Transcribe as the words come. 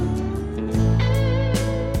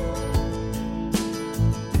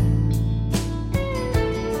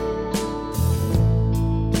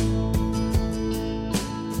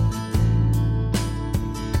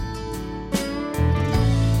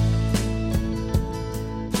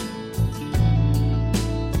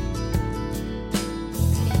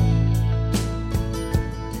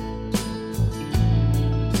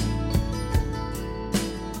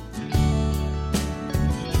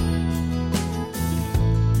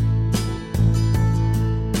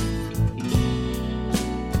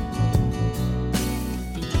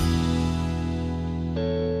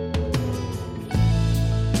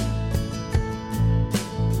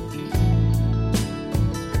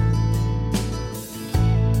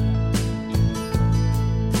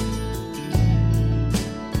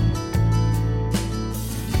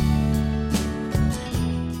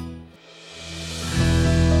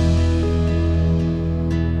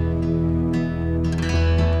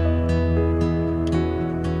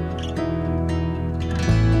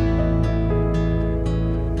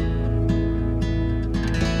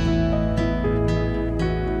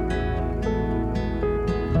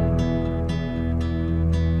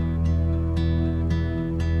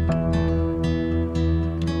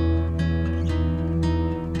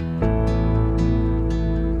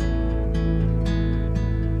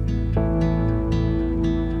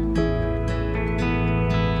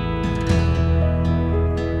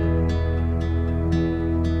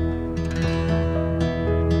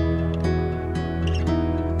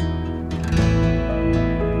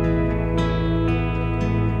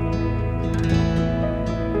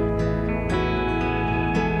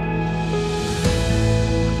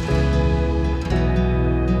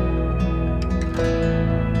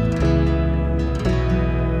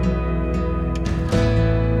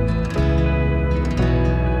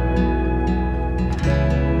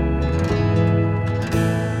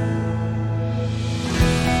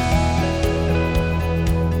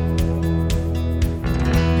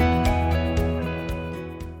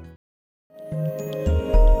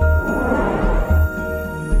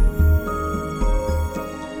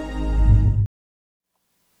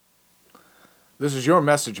This is your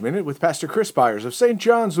Message Minute with Pastor Chris Byers of St.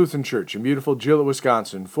 John's Lutheran Church in beautiful Gillett,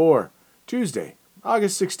 Wisconsin for Tuesday,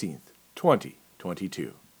 August 16th,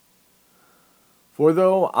 2022. For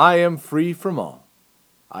though I am free from all,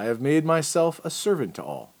 I have made myself a servant to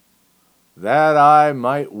all, that I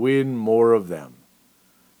might win more of them.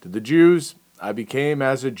 To the Jews I became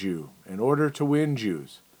as a Jew, in order to win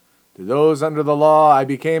Jews. To those under the law I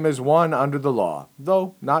became as one under the law,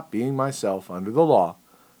 though not being myself under the law,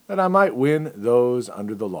 that I might win those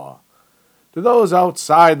under the law. To those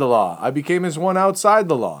outside the law I became as one outside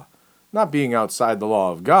the law, not being outside the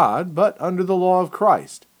law of God, but under the law of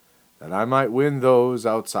Christ, that I might win those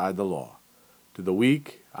outside the law. To the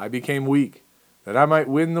weak I became weak, that I might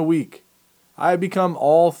win the weak. I have become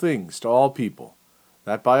all things to all people,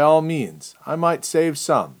 that by all means I might save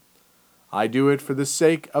some. I do it for the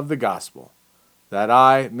sake of the gospel, that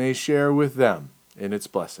I may share with them in its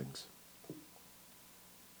blessings.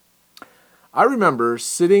 I remember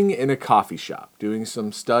sitting in a coffee shop doing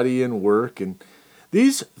some study and work, and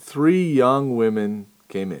these three young women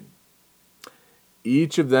came in.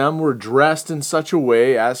 Each of them were dressed in such a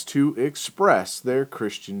way as to express their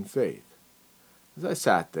Christian faith. As I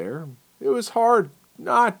sat there, it was hard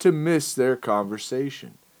not to miss their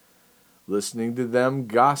conversation. Listening to them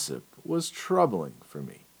gossip was troubling for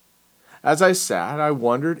me. As I sat, I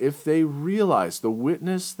wondered if they realized the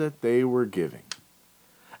witness that they were giving.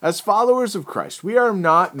 As followers of Christ, we are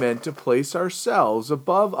not meant to place ourselves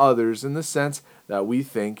above others in the sense that we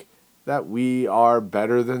think that we are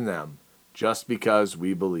better than them just because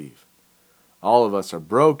we believe. All of us are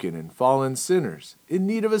broken and fallen sinners in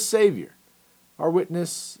need of a Savior. Our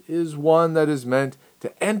witness is one that is meant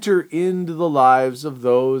to enter into the lives of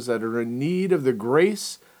those that are in need of the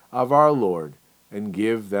grace of our Lord and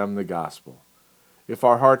give them the gospel. If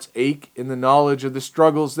our hearts ache in the knowledge of the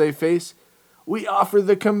struggles they face, we offer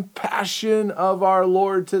the compassion of our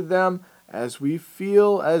Lord to them as we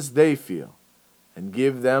feel as they feel, and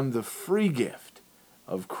give them the free gift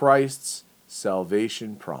of Christ's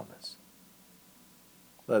salvation promise.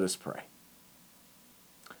 Let us pray.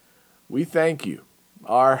 We thank you,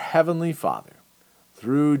 our Heavenly Father,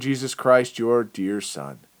 through Jesus Christ, your dear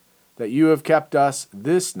Son, that you have kept us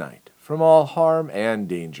this night from all harm and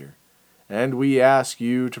danger, and we ask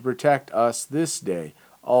you to protect us this day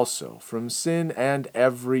also from sin and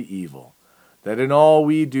every evil, that in all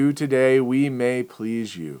we do today we may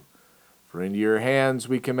please you. For into your hands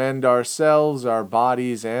we commend ourselves, our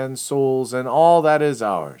bodies and souls, and all that is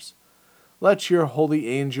ours. Let your holy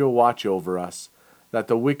angel watch over us, that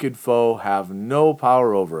the wicked foe have no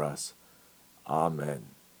power over us. Amen.